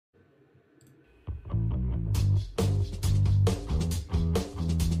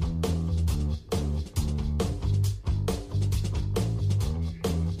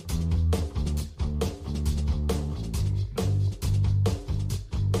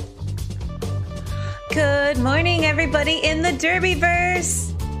Good morning, everybody in the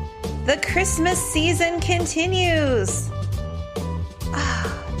Derbyverse. The Christmas season continues.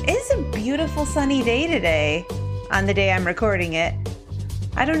 It's a beautiful sunny day today, on the day I'm recording it.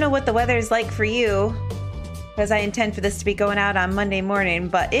 I don't know what the weather is like for you, because I intend for this to be going out on Monday morning,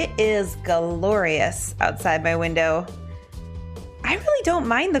 but it is glorious outside my window. I really don't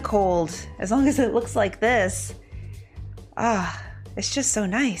mind the cold, as long as it looks like this. It's just so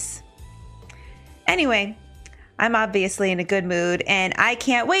nice. Anyway, I'm obviously in a good mood, and I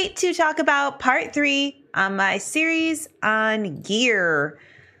can't wait to talk about part 3 on my series on gear.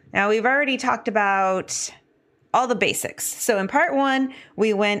 Now, we've already talked about all the basics. So in part 1,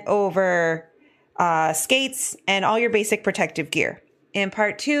 we went over skates and all your basic protective gear. In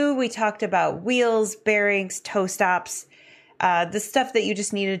part 2, we talked about wheels, bearings, toe stops, the stuff that you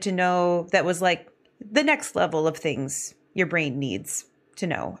just needed to know that was like the next level of things your brain needs to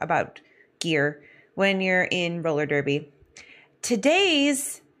know about gear when you're in roller derby.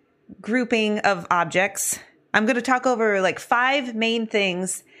 Today's grouping of objects, I'm going to talk over like 5 main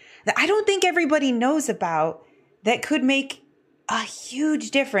things that I don't think everybody knows about that could make a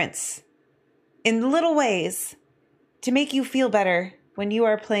huge difference in little ways to make you feel better when you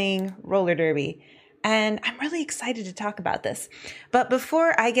are playing roller derby. And I'm really excited to talk about this. But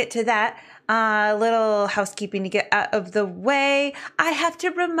before I get to that, a little housekeeping to get out of the way. I have to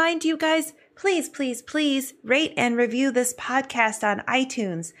remind you guys, please rate and review this podcast on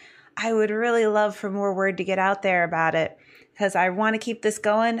iTunes. I would really love for more word to get out there about it, because I want to keep this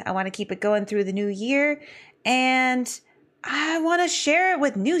going. I want to keep it going through the new year. And I want to share it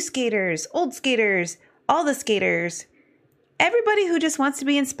with new skaters, old skaters, all the skaters, everybody who just wants to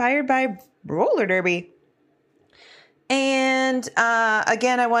be inspired by roller derby. And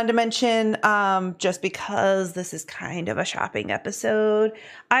again, I wanted to mention, just because this is kind of a shopping episode,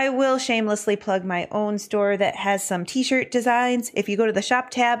 I will shamelessly plug my own store that has some t-shirt designs. If you go to the shop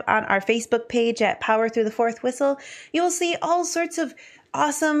tab on our Facebook page at Power Through the Fourth Whistle, you will see all sorts of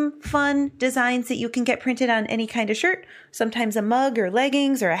awesome, fun designs that you can get printed on any kind of shirt, sometimes a mug or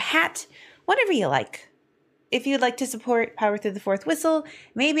leggings or a hat, whatever you like. If you'd like to support Power Through the Fourth Whistle,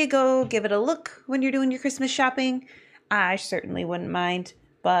 maybe go give it a look when you're doing your Christmas shopping. I certainly wouldn't mind,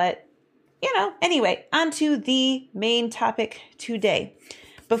 but anyway, on to the main topic today.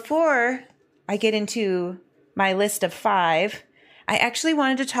 Before I get into my list of 5, I actually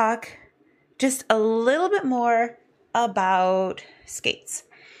wanted to talk just a little bit more about skates.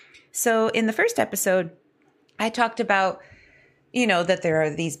 So in the first episode, I talked about, that there are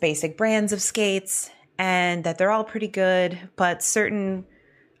these basic brands of skates and that they're all pretty good, but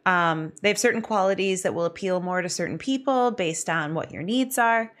they have certain qualities that will appeal more to certain people based on what your needs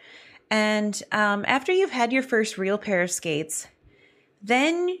are. And after you've had your first real pair of skates,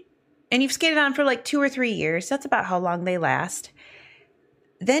 and you've skated on for like 2 or 3 years, that's about how long they last,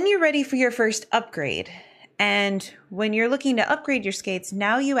 then you're ready for your first upgrade. And when you're looking to upgrade your skates,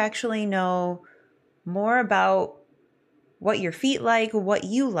 now you actually know more about what your feet like, what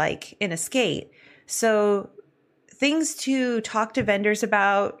you like in a skate. So things to talk to vendors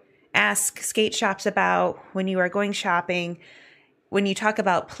about, ask skate shops about when you are going shopping. When you talk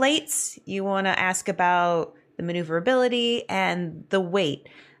about plates, you want to ask about the maneuverability and the weight.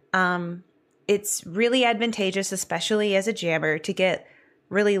 It's really advantageous, especially as a jammer, to get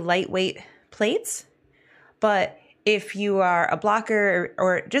really lightweight plates. But if you are a blocker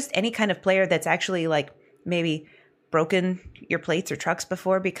or just any kind of player that's actually like maybe broken your plates or trucks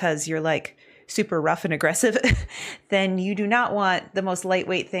before because you're like super rough and aggressive, then you do not want the most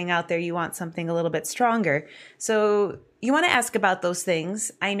lightweight thing out there. You want something a little bit stronger. So you want to ask about those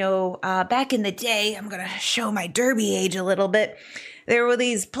things. I know back in the day, I'm going to show my derby age a little bit. There were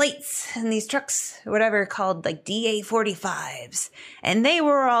these plates and these trucks, whatever, called like DA45s. And they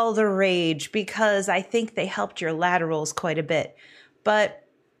were all the rage because I think they helped your laterals quite a bit. But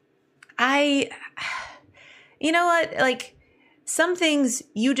you know what? Like, some things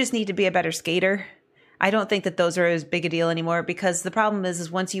you just need to be a better skater. I don't think that those are as big a deal anymore, because the problem is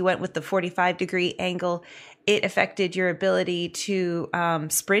once you went with the 45-degree angle, it affected your ability to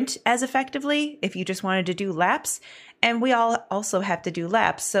sprint as effectively if you just wanted to do laps. And we all also have to do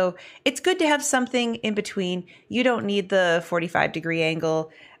laps. So it's good to have something in between. You don't need the 45-degree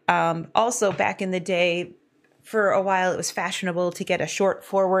angle. Also, back in the day, for a while, it was fashionable to get a short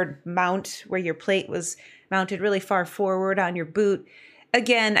forward mount where your plate was mounted really far forward on your boot.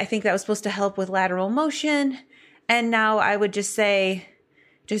 Again, I think that was supposed to help with lateral motion. And now I would just say,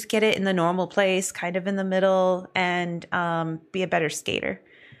 just get it in the normal place, kind of in the middle, and be a better skater.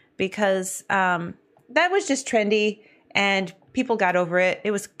 Because that was just trendy. And people got over it.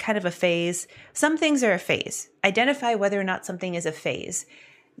 It was kind of a phase. Some things are a phase. Identify whether or not something is a phase.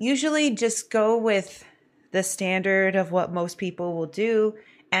 Usually just go with the standard of what most people will do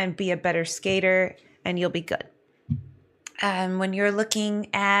and be a better skater, and you'll be good. When you're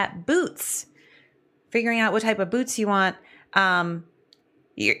looking at boots, figuring out what type of boots you want,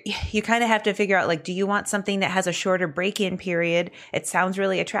 you kind of have to figure out, like, do you want something that has a shorter break-in period? It sounds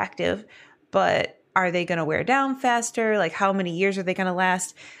really attractive, but are they going to wear down faster? Like, how many years are they going to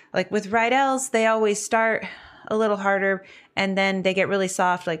last? Like with Rydell's, they always start a little harder and then they get really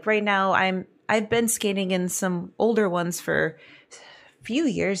soft. Like right now, I've been skating in some older ones for a few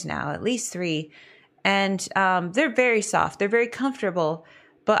years now, at least 3. And they're very soft. They're very comfortable.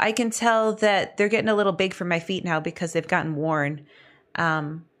 But I can tell that they're getting a little big for my feet now because they've gotten worn.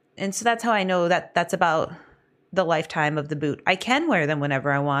 And so that's how I know that that's about the lifetime of the boot. I can wear them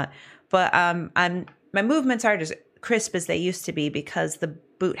whenever I want. But my movements aren't as crisp as they used to be because the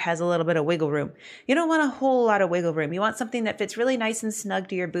boot has a little bit of wiggle room. You don't want a whole lot of wiggle room. You want something that fits really nice and snug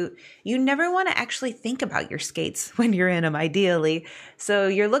to your boot. You never want to actually think about your skates when you're in them, ideally. So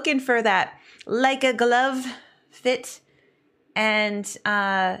you're looking for that like a glove fit. And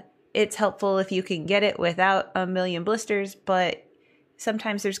it's helpful if you can get it without a million blisters, but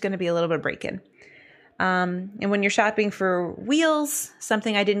sometimes there's going to be a little bit of break-in. And when you're shopping for wheels,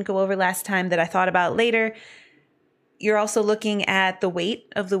 something I didn't go over last time that I thought about later, you're also looking at the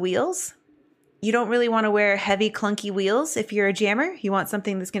weight of the wheels. You don't really want to wear heavy, clunky wheels if you're a jammer. You want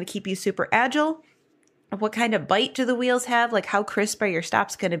something that's going to keep you super agile. What kind of bite do the wheels have? Like, how crisp are your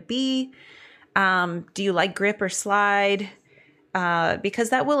stops going to be? Do you like grip or slide? Because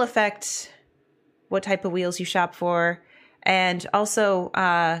that will affect what type of wheels you shop for. And also,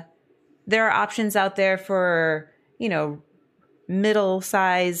 there are options out there for, middle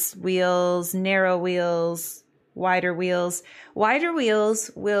size wheels, narrow wheels, wider wheels. Wider wheels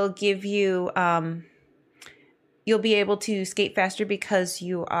will give you, you'll be able to skate faster because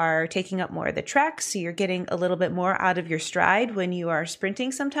you are taking up more of the track. So you're getting a little bit more out of your stride when you are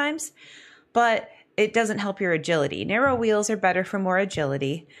sprinting sometimes, but it doesn't help your agility. Narrow wheels are better for more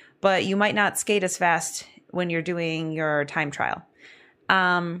agility, but you might not skate as fast when you're doing your time trial.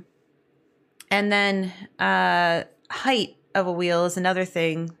 And then height of a wheel is another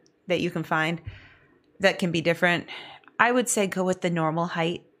thing that you can find that can be different. I would say go with the normal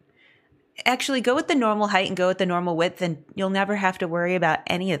height. Actually, go with the normal height and go with the normal width, and you'll never have to worry about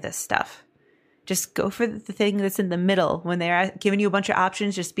any of this stuff. Just go for the thing that's in the middle. When they're giving you a bunch of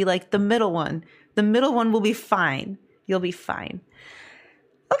options, just be like, the middle one. The middle one will be fine. You'll be fine.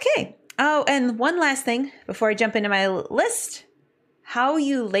 Okay. Oh, and one last thing before I jump into my list. How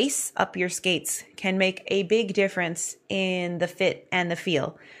you lace up your skates can make a big difference in the fit and the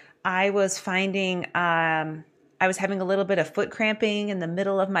feel. I was finding I was having a little bit of foot cramping in the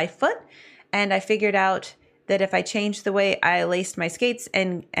middle of my foot, and I figured out that if I changed the way I laced my skates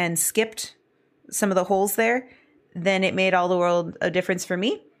and skipped some of the holes there, then it made all the world a difference for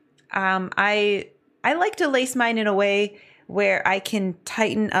me. I like to lace mine in a way where I can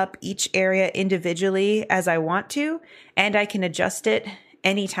tighten up each area individually as I want to, and I can adjust it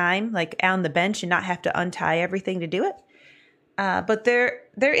anytime, like on the bench, and not have to untie everything to do it. But there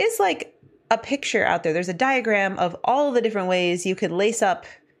is like a picture out there. There's a diagram of all the different ways you could lace up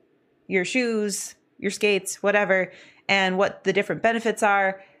your shoes, your skates, whatever, and what the different benefits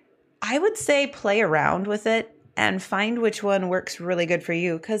are. I would say play around with it and find which one works really good for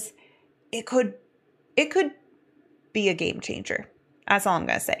you, because it could be a game changer. That's all I'm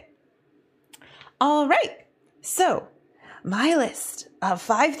going to say. All right. So my list of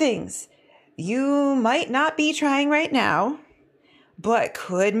 5 things you might not be trying right now, but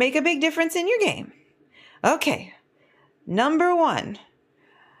could make a big difference in your game. Okay. Number 1,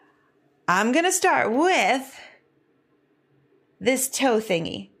 I'm going to start with this toe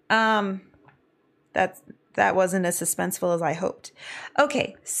thingy. That wasn't as suspenseful as I hoped.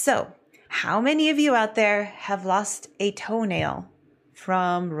 Okay. So how many of you out there have lost a toenail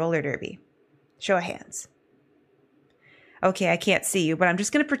from roller derby? Show of hands. Okay, I can't see you, but I'm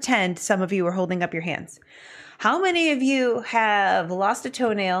just going to pretend some of you are holding up your hands. How many of you have lost a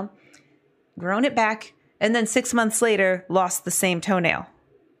toenail, grown it back, and then 6 months later lost the same toenail?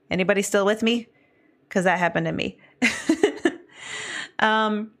 Anybody still with me? Because that happened to me.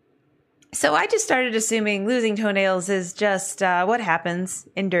 So I just started assuming losing toenails is just what happens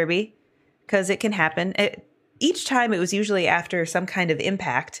in derby. Because it can happen. Each time it was usually after some kind of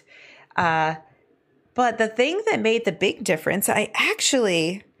impact. But the thing that made the big difference, I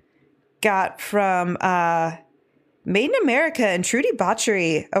actually got from Made in America and Trudy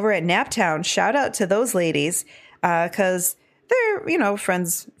Botchery over at Naptown. Shout out to those ladies, because they're,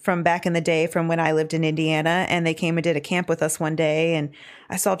 friends from back in the day from when I lived in Indiana, and they came and did a camp with us one day, and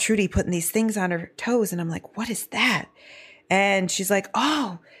I saw Trudy putting these things on her toes, and I'm like, what is that? And she's like,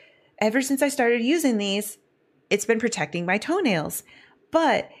 oh, ever since I started using these, it's been protecting my toenails.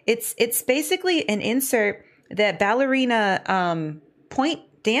 But it's basically an insert that ballerina point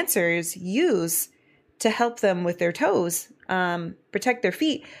dancers use to help them with their toes, protect their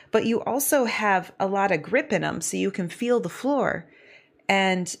feet. But you also have a lot of grip in them, so you can feel the floor.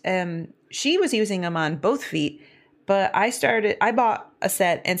 And she was using them on both feet, but I bought a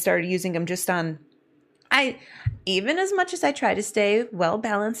set and started using them just on. Even as much as I try to stay well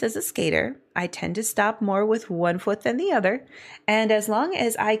balanced as a skater, I tend to stop more with one foot than the other. And as long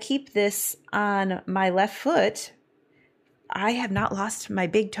as I keep this on my left foot, I have not lost my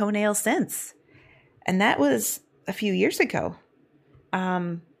big toenail since. And that was a few years ago.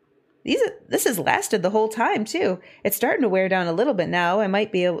 This has lasted the whole time too. It's starting to wear down a little bit now. I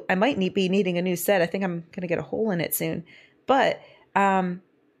might be needing a new set. I think I'm going to get a hole in it soon. But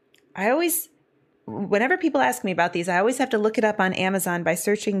whenever people ask me about these, I always have to look it up on Amazon by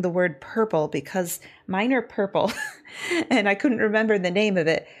searching the word purple, because mine are purple and I couldn't remember the name of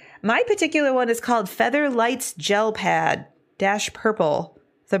it. My particular one is called Feather Lights Gel Pad -purple.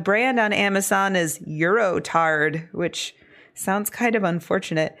 The brand on Amazon is Eurotard, which sounds kind of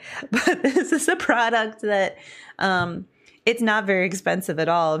unfortunate, but this is a product that it's not very expensive at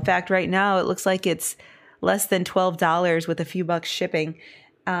all. In fact, right now it looks like it's less than $12 with a few bucks shipping.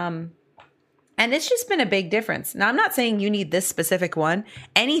 And it's just been a big difference. Now, I'm not saying you need this specific one.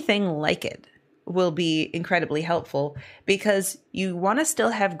 Anything like it will be incredibly helpful, because you want to still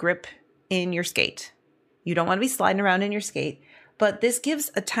have grip in your skate. You don't want to be sliding around in your skate, but this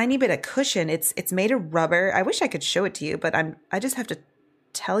gives a tiny bit of cushion. It's made of rubber. I wish I could show it to you, but I just have to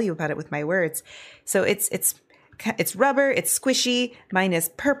tell you about it with my words. So it's rubber. It's squishy. Mine is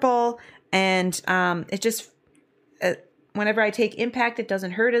purple, and it just. Whenever I take impact, it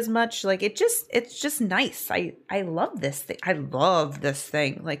doesn't hurt as much. Like it's just nice. I love this thing. I love this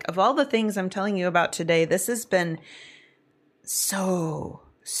thing. Like, of all the things I'm telling you about today, this has been so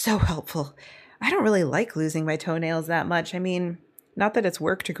helpful. I don't really like losing my toenails that much. I mean, not that it's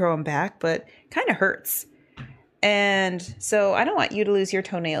work to grow them back, but it kind of hurts. And so I don't want you to lose your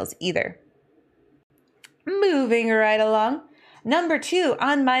toenails either. Moving right along. Number 2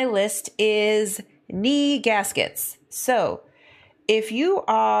 on my list is knee gaskets. So if you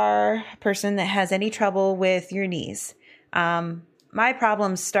are a person that has any trouble with your knees, my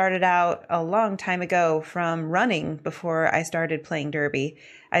problems started out a long time ago from running before I started playing derby.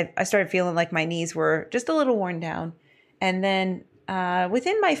 I started feeling like my knees were just a little worn down. And then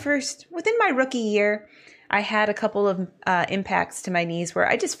within my rookie year, I had a couple of impacts to my knees where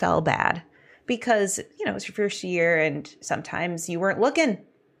I just fell bad, because, it's your first year and sometimes you weren't looking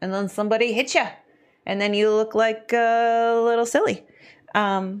and then somebody hit you. And then you look like a little silly.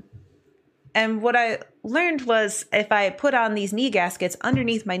 And what I learned was, if I put on these knee gaskets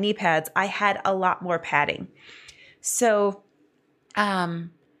underneath my knee pads, I had a lot more padding. So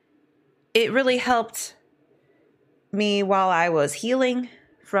it really helped me while I was healing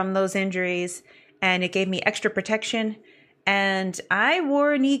from those injuries, and it gave me extra protection. And I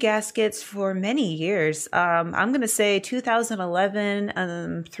wore knee gaskets for many years. I'm going to say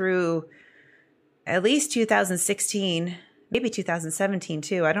 2011 through at least 2016, maybe 2017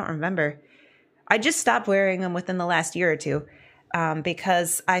 too. I don't remember. I just stopped wearing them within the last year or two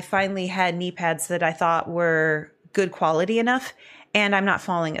because I finally had knee pads that I thought were good quality enough, and I'm not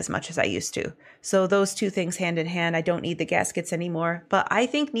falling as much as I used to. So those two things hand in hand. I don't need the gaskets anymore. But I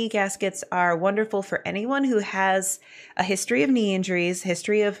think knee gaskets are wonderful for anyone who has a history of knee injuries,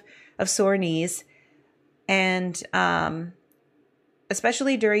 history of sore knees, and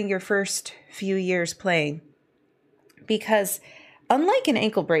especially during your first few years playing. Because unlike an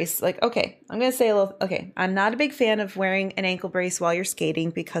ankle brace, I'm not a big fan of wearing an ankle brace while you're skating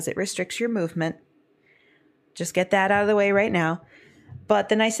because it restricts your movement. Just get that out of the way right now. But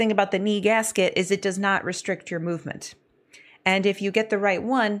the nice thing about the knee gasket is it does not restrict your movement. And if you get the right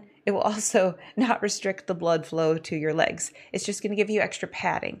one, it will also not restrict the blood flow to your legs. It's just going to give you extra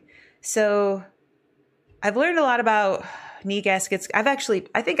padding. So I've learned a lot about knee gaskets. I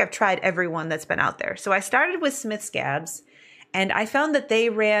think I've tried every one that's been out there. So I started with Smith Scabs, and I found that they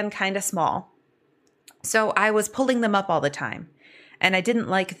ran kind of small. So I was pulling them up all the time, and I didn't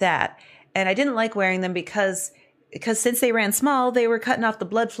like that. And I didn't like wearing them because since they ran small, they were cutting off the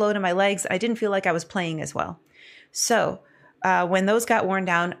blood flow to my legs. I didn't feel like I was playing as well. So when those got worn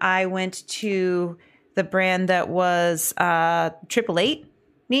down, I went to the brand that was 888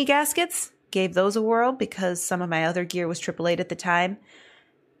 knee gaskets. gave those a whirl because some of my other gear was 888 at the time.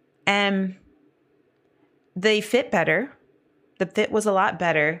 And they fit better. The fit was a lot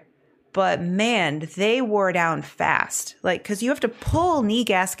better. But man, they wore down fast. Like, because you have to pull knee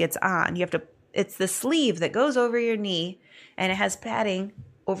gaskets on. It's the sleeve that goes over your knee, and it has padding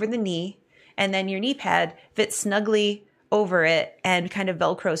over the knee. And then your knee pad fits snugly over it and kind of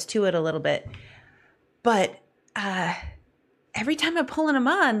Velcros to it a little bit. But every time I'm pulling them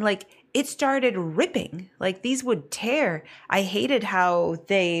on, like, it started ripping. Like, these would tear. I hated how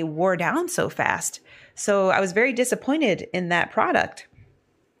they wore down so fast. So I was very disappointed in that product.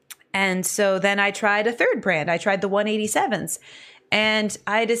 And so then I tried a third brand. I tried the 187s. And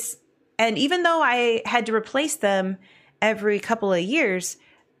even though I had to replace them every couple of years,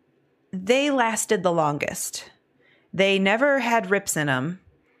 they lasted the longest. They never had rips in them.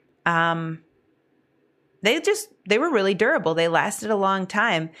 They were really durable. They lasted a long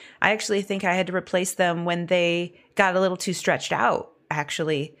time. I actually think I had to replace them when they got a little too stretched out,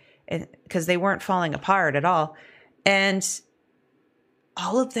 actually, because they weren't falling apart at all. And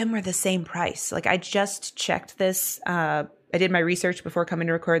all of them were the same price. Like, I just checked this. I did my research before coming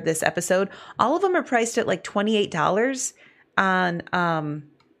to record this episode. All of them are priced at like $28 on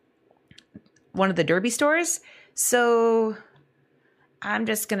one of the Derby stores. So I'm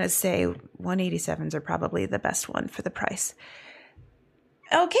just going to say 187s are probably the best one for the price.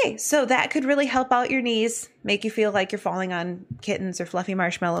 Okay, so that could really help out your knees, make you feel like you're falling on kittens or fluffy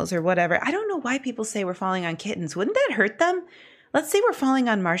marshmallows or whatever. I don't know why people say we're falling on kittens. Wouldn't that hurt them? Let's say we're falling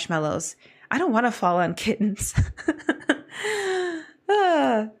on marshmallows. I don't want to fall on kittens.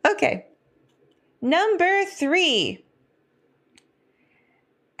 Okay. Number 3.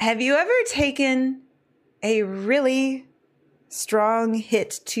 Have you ever taken a really strong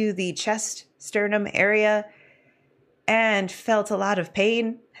hit to the chest, sternum area and felt a lot of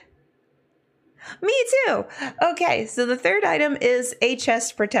pain? Me too. Okay, so the third item is a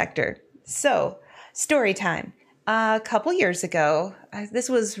chest protector. So, story time. A couple years ago, this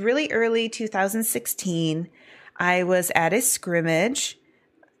was really early 2016, I was at a scrimmage.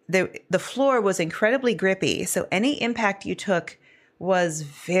 The floor was incredibly grippy, so any impact you took was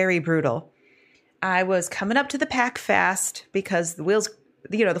very brutal. I was coming up to the pack fast because the wheels,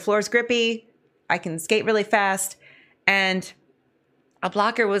 the floor is grippy. I can skate really fast. And a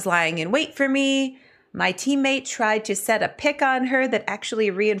blocker was lying in wait for me. My teammate tried to set a pick on her that actually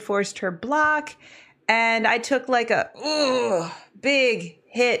reinforced her block. And I took like a big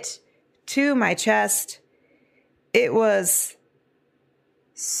hit to my chest. It was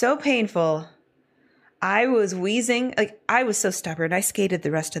so painful. I was wheezing. Like, I was so stubborn. I skated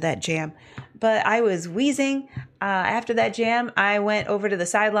the rest of that jam. But I was wheezing. After that jam, I went over to the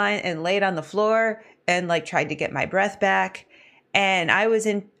sideline and laid on the floor and tried to get my breath back. And I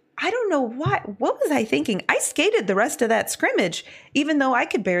don't know what was I thinking? I skated the rest of that scrimmage, even though I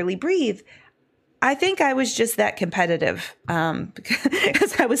could barely breathe. I think I was just that competitive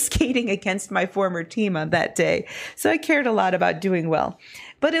because I was skating against my former team on that day. So I cared a lot about doing well.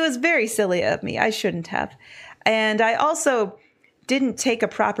 But it was very silly of me. I shouldn't have. And I also didn't take a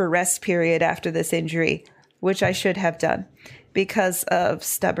proper rest period after this injury, which I should have done because of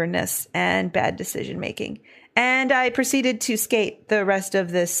stubbornness and bad decision making. And I proceeded to skate the rest of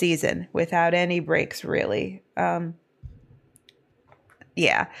this season without any breaks, really.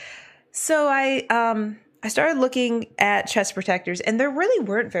 Yeah. So I started looking at chest protectors, and there really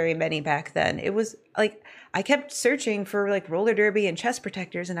weren't very many back then. It was like I kept searching for roller derby and chest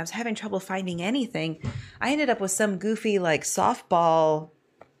protectors, and I was having trouble finding anything. I ended up with some goofy softball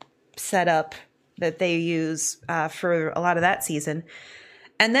setup that they use for a lot of that season.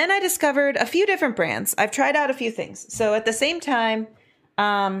 And then I discovered a few different brands. I've tried out a few things. So at the same time,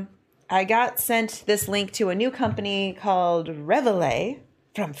 I got sent this link to a new company called Reveille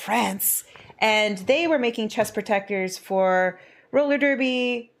from France, and they were making chest protectors for roller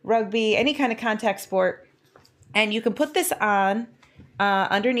derby, rugby, any kind of contact sport. And you can put this on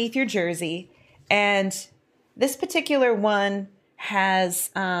underneath your jersey. And this particular one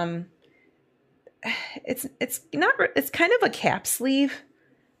has it's kind of a cap sleeve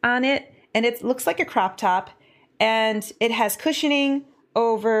on it, and it looks like a crop top, and it has cushioning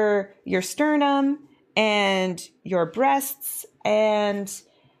over your sternum and your breasts. And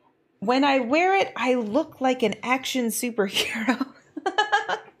when I wear it, I look like an action superhero.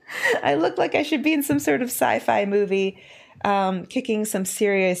 I look like I should be in some sort of sci-fi movie, kicking some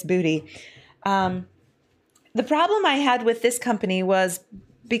serious booty. The problem I had with this company was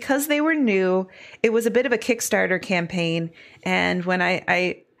because they were new, it was a bit of a Kickstarter campaign. And when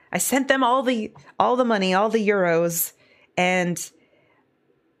I sent them all the money, all the euros, and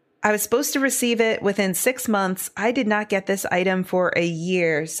I was supposed to receive it within 6 months. I did not get this item for a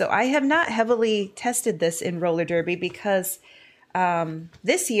year. So I have not heavily tested this in roller derby because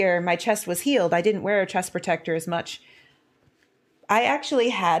this year my chest was healed. I didn't wear a chest protector as much. I actually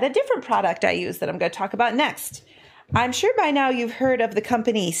had a different product I used that I'm going to talk about next. I'm sure by now you've heard of the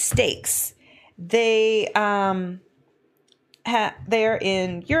company Stakes. They're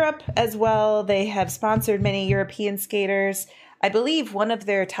in Europe as well. They have sponsored many European skaters. I believe one of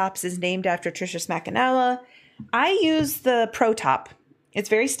their tops is named after Trisha Smackanella. I use the Pro Top. It's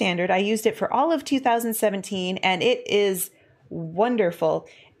very standard. I used it for all of 2017, and it is wonderful.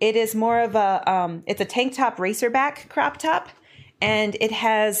 It is more of it's a tank top racerback crop top, and it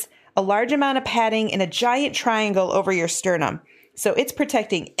has a large amount of padding in a giant triangle over your sternum. So it's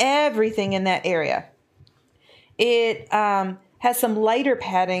protecting everything in that area. It has some lighter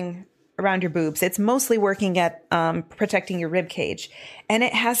padding around your boobs. It's mostly working at protecting your rib cage. And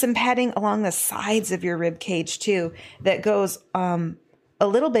it has some padding along the sides of your rib cage too that goes a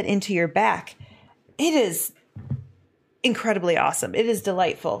little bit into your back. It is incredibly awesome. It is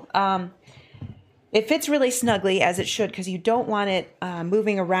delightful. It fits really snugly, as it should, because you don't want it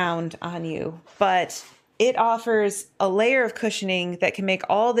moving around on you. But it offers a layer of cushioning that can make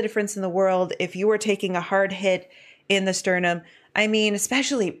all the difference in the world if you were taking a hard hit in the sternum. I mean,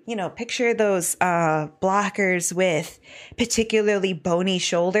 especially, picture those blockers with particularly bony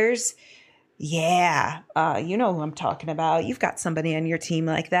shoulders. Yeah, you know who I'm talking about. You've got somebody on your team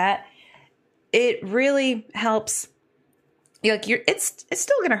like that. It really helps. It's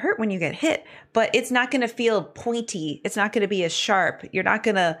still going to hurt when you get hit, but it's not going to feel pointy. It's not going to be as sharp. You're not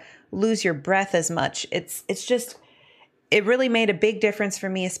going to lose your breath as much. It really made a big difference for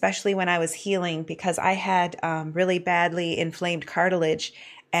me, especially when I was healing, because I had really badly inflamed cartilage,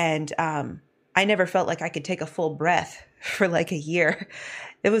 and I never felt like I could take a full breath for like a year.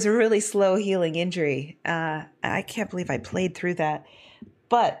 It was a really slow healing injury. I can't believe I played through that,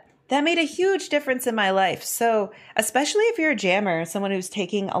 but that made a huge difference in my life. So especially if you're a jammer, someone who's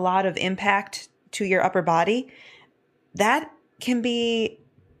taking a lot of impact to your upper body, that can be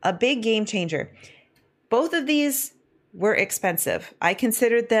a big game changer. Both of these were expensive. I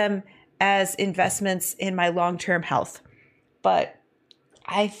considered them as investments in my long-term health, but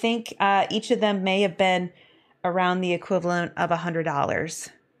I think each of them may have been around the equivalent of $100.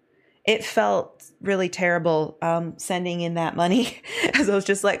 It felt really terrible sending in that money, as I was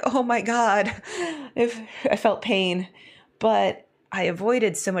just like, oh my God, if I felt pain. But I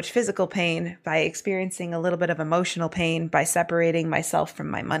avoided so much physical pain by experiencing a little bit of emotional pain by separating myself from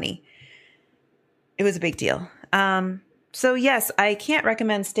my money. It was a big deal. So yes, I can't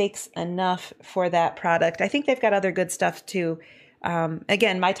recommend Stakes enough for that product. I think they've got other good stuff too.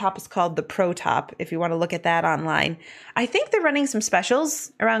 Again, my top is called the Pro Top, if you want to look at that online. I think they're running some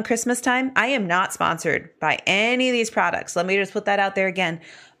specials around Christmas time. I am not sponsored by any of these products. Let me just put that out there again.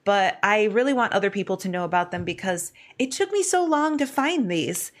 But I really want other people to know about them because it took me so long to find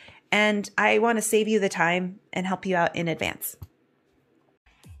these. And I want to save you the time and help you out in advance.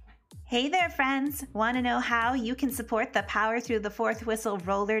 Hey there, friends. Want to know how you can support the Power Through the Fourth Whistle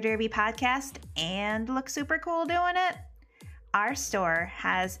Roller Derby podcast and look super cool doing it? Our store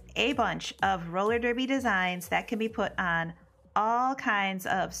has a bunch of roller derby designs that can be put on all kinds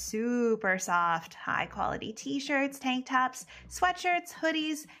of super soft, high quality t-shirts, tank tops, sweatshirts,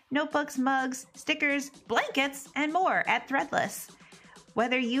 hoodies, notebooks, mugs, stickers, blankets, and more at Threadless.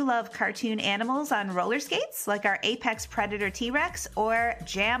 Whether you love cartoon animals on roller skates like our Apex Predator T-Rex or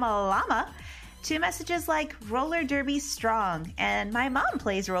Jam-a-Llama, to messages like roller derby strong and my mom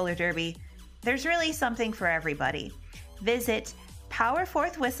plays roller derby, there's really something for everybody. Visit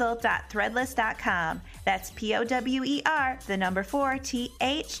powerfourthwhistle.threadless.com. That's POWER, the number 4,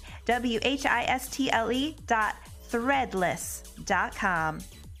 THWHISTLE.threadless.com.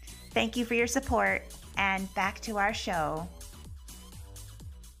 Thank you for your support, and back to our show.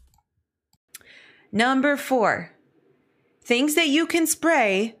 Number 4, things that you can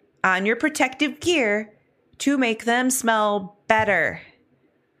spray on your protective gear to make them smell better.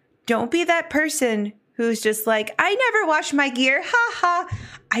 Don't be that person who's just like, I never wash my gear. Ha ha.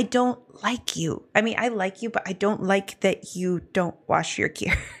 I don't like you. I mean, I like you, but I don't like that you don't wash your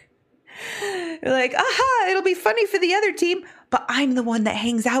gear. You're like, aha, it'll be funny for the other team, but I'm the one that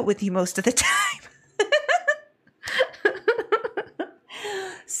hangs out with you most of the time.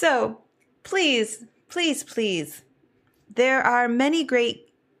 So please, please, please. There are many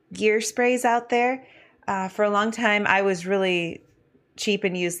great gear sprays out there. For a long time, I was really cheap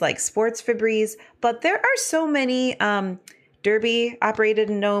and used like Sports Febreze, but there are so many derby operated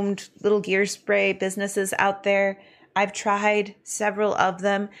and owned little gear spray businesses out there. I've tried several of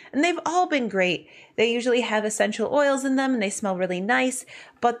them and they've all been great. They usually have essential oils in them and they smell really nice,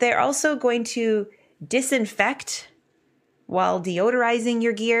 but they're also going to disinfect while deodorizing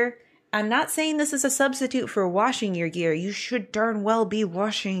your gear. I'm not saying this is a substitute for washing your gear. You should darn well be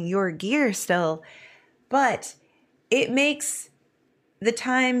washing your gear still, but it makes the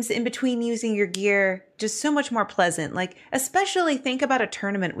times in between using your gear just so much more pleasant. Like, especially think about a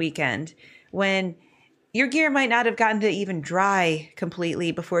tournament weekend when your gear might not have gotten to even dry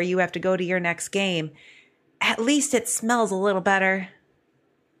completely before you have to go to your next game. At least it smells a little better.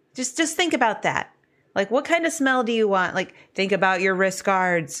 Just think about that. Like, what kind of smell do you want? Like, think about your wrist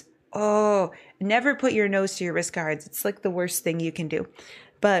guards. Oh, never put your nose to your wrist guards. It's like the worst thing you can do.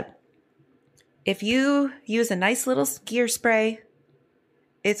 But if you use a nice little gear spray,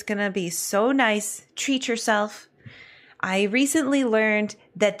 it's going to be so nice. Treat yourself. I recently learned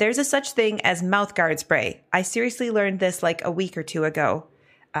that there's a such thing as mouth guard spray. I seriously learned this like a week or two ago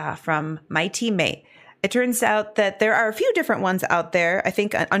from my teammate. It turns out that there are a few different ones out there. I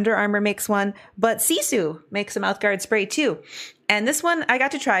think Under Armour makes one, but Sisu makes a mouth guard spray too. And this one I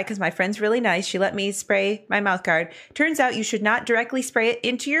got to try because my friend's really nice. She let me spray my mouth guard. Turns out you should not directly spray it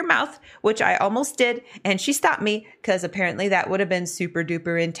into your mouth, which I almost did. And she stopped me because apparently that would have been super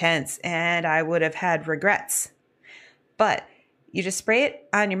duper intense and I would have had regrets. But you just spray it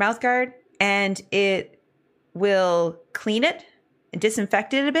on your mouth guard and it will clean it and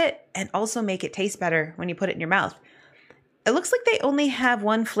disinfect it a bit and also make it taste better when you put it in your mouth. It looks like they only have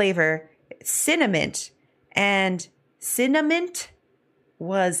one flavor, cinnamon, and cinnamon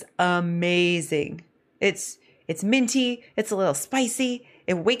was amazing. It's minty, it's a little spicy,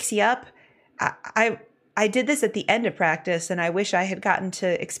 it wakes you up. I did this at the end of practice and I wish I had gotten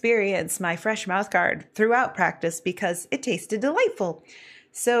to experience my fresh mouth guard throughout practice because it tasted delightful.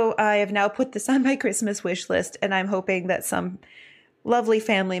 So I have now put this on my Christmas wish list and I'm hoping that some lovely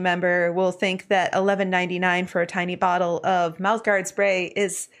family member will think that $11.99 for a tiny bottle of mouth guard spray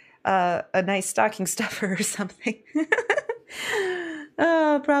is a nice stocking stuffer or something.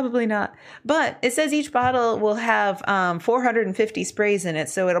 Oh, probably not. But it says each bottle will have 450 sprays in it,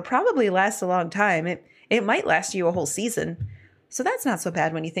 so it'll probably last a long time. It might last you a whole season. So that's not so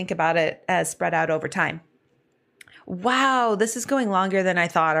bad when you think about it as spread out over time. Wow, this is going longer than I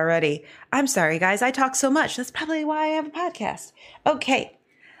thought already. I'm sorry, guys. I talk so much. That's probably why I have a podcast. Okay.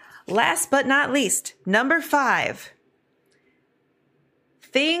 Last but not least, number 5.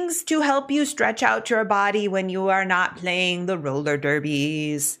 Things to help you stretch out your body when you are not playing the roller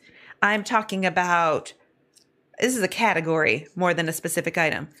derbies. I'm talking about, this is a category more than a specific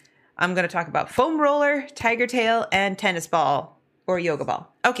item. I'm going to talk about foam roller, tiger tail, and tennis ball or yoga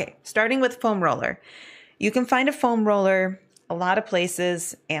ball. Okay, starting with foam roller. You can find a foam roller a lot of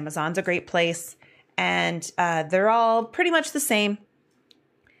places. Amazon's a great place. And they're all pretty much the same.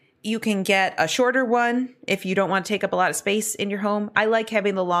 You can get a shorter one if you don't want to take up a lot of space in your home. I like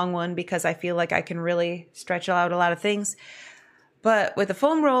having the long one because I feel like I can really stretch out a lot of things. But with a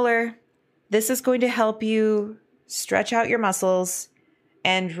foam roller, this is going to help you stretch out your muscles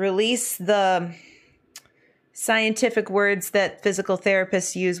and release the scientific words that physical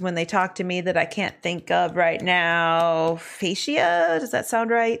therapists use when they talk to me that I can't think of right now. Fascia? Does that sound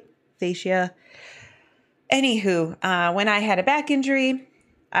right? Fascia. Anywho, when I had a back injury,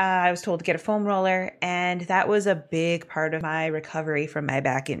 I was told to get a foam roller, and that was a big part of my recovery from my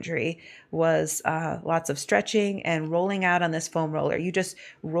back injury was lots of stretching and rolling out on this foam roller. You just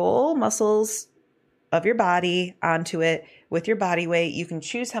roll muscles of your body onto it with your body weight. You can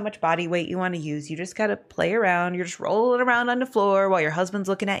choose how much body weight you want to use. You just got to play around. You're just rolling around on the floor while your husband's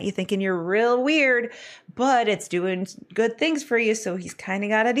looking at you thinking you're real weird, but it's doing good things for you, so he's kind of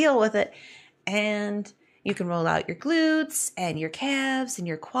got to deal with it. And you can roll out your glutes and your calves and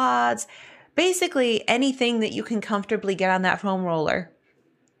your quads, basically anything that you can comfortably get on that foam roller.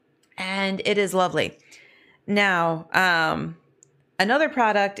 And it is lovely. Now, another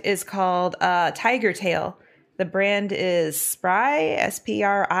product is called Tiger Tail. The brand is Spry,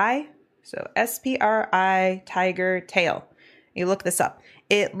 S-P-R-I. So S-P-R-I Tiger Tail. You look this up.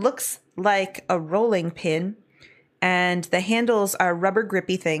 It looks like a rolling pin, and the handles are rubber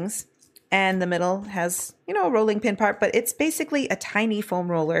grippy things. And the middle has, a rolling pin part, but it's basically a tiny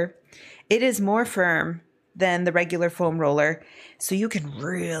foam roller. It is more firm than the regular foam roller, so you can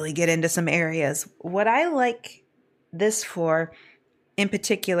really get into some areas. What I like this for in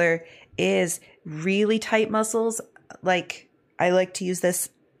particular is really tight muscles. Like, I like to use this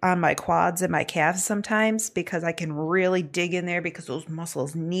on my quads and my calves sometimes because I can really dig in there because those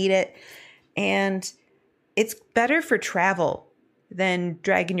muscles need it. And it's better for travel. than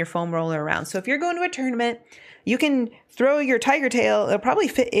dragging your foam roller around. So if you're going to a tournament, you can throw your Tiger Tail. It'll probably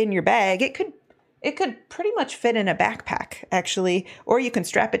fit in your bag. It could pretty much fit in a backpack, actually, or you can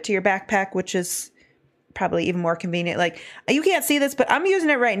strap it to your backpack, which is probably even more convenient. Like, you can't see this, but I'm using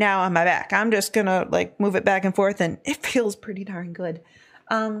it right now on my back. I'm just gonna like move it back and forth, and it feels pretty darn good.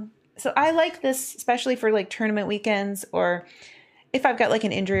 So I like this, especially for like tournament weekends, or if I've got like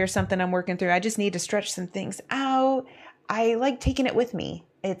an injury or something I'm working through, I just need to stretch some things out. I like taking it with me.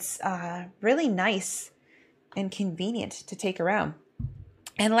 It's really nice and convenient to take around.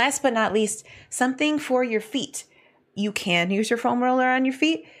 And last but not least, something for your feet. You can use your foam roller on your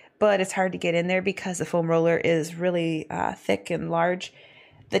feet, but it's hard to get in there because the foam roller is really thick and large.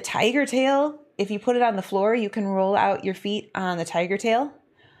 The Tiger Tail, if you put it on the floor, you can roll out your feet on the Tiger Tail.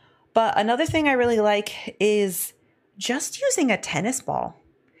 But another thing I really like is just using a tennis ball.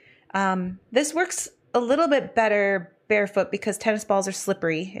 This works a little bit better barefoot because tennis balls are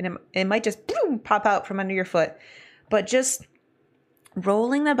slippery and it might just boom, pop out from under your foot. But just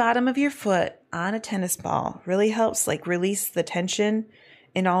rolling the bottom of your foot on a tennis ball really helps like release the tension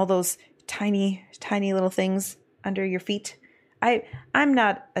in all those tiny, tiny little things under your feet. I'm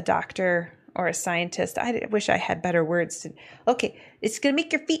not a doctor or a scientist. I wish I had better words. Okay, it's going to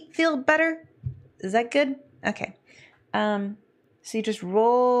make your feet feel better. Is that good? Okay. So you just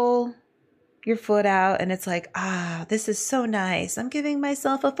roll your foot out and it's like, this is so nice. I'm giving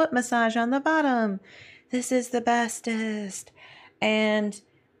myself a foot massage on the bottom. This is the bestest. And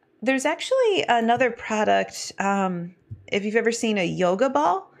there's actually another product. If you've ever seen a yoga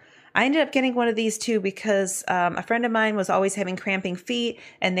ball, I ended up getting one of these too because a friend of mine was always having cramping feet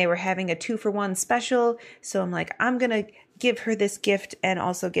and they were having a 2-for-1 special. So I'm like, I'm going to give her this gift and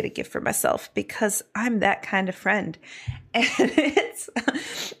also get a gift for myself because I'm that kind of friend.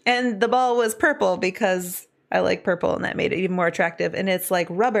 And the ball was purple because I like purple and that made it even more attractive. And it's like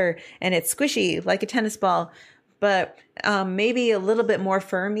rubber and it's squishy like a tennis ball, but maybe a little bit more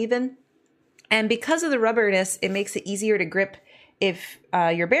firm even. And because of the rubberness, it makes it easier to grip if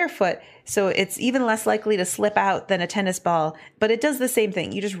you're barefoot. So it's even less likely to slip out than a tennis ball, but it does the same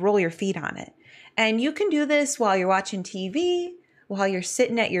thing. You just roll your feet on it. And you can do this while you're watching TV, while you're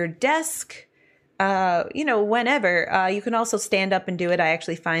sitting at your desk, whenever. You can also stand up and do it. I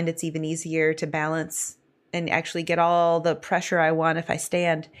actually find it's even easier to balance and actually get all the pressure I want if I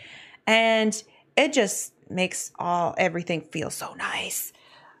stand. And it just makes everything feel so nice.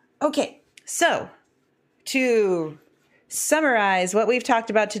 Okay, so to summarize what we've talked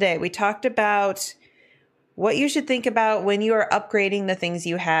about today, we talked about what you should think about when you are upgrading the things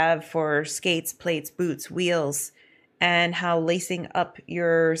you have for skates, plates, boots, wheels, and how lacing up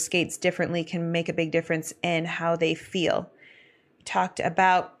your skates differently can make a big difference in how they feel. We talked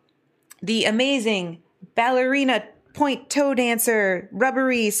about the amazing ballerina point toe dancer,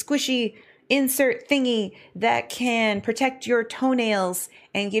 rubbery, squishy insert thingy that can protect your toenails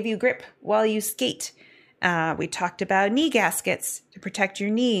and give you grip while you skate. We talked about knee gaskets to protect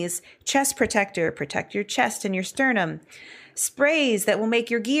your knees, chest protector, protect your chest and your sternum, sprays that will make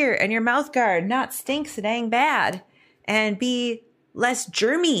your gear and your mouth guard not stink so dang bad and be less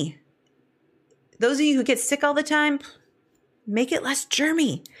germy. Those of you who get sick all the time, make it less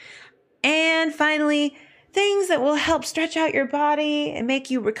germy. And finally, things that will help stretch out your body and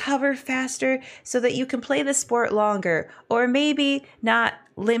make you recover faster so that you can play the sport longer, or maybe not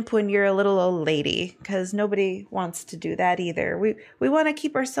limp when you're a little old lady, because nobody wants to do that either. We want to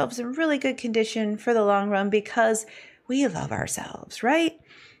keep ourselves in really good condition for the long run because we love ourselves, right?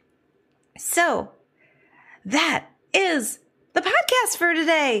 So that is the podcast for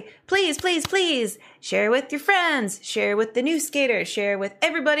today. Please, please, please share with your friends, share with the new skaters, share with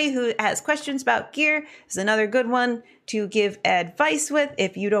everybody who has questions about gear. This is another good one to give advice with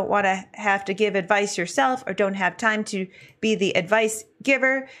if you don't want to have to give advice yourself or don't have time to be the advice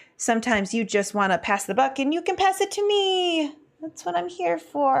giver. Sometimes you just want to pass the buck and you can pass it to me. That's what I'm here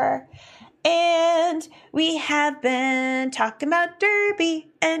for. And we have been talking about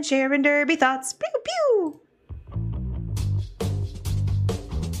derby and sharing derby thoughts. Pew, pew.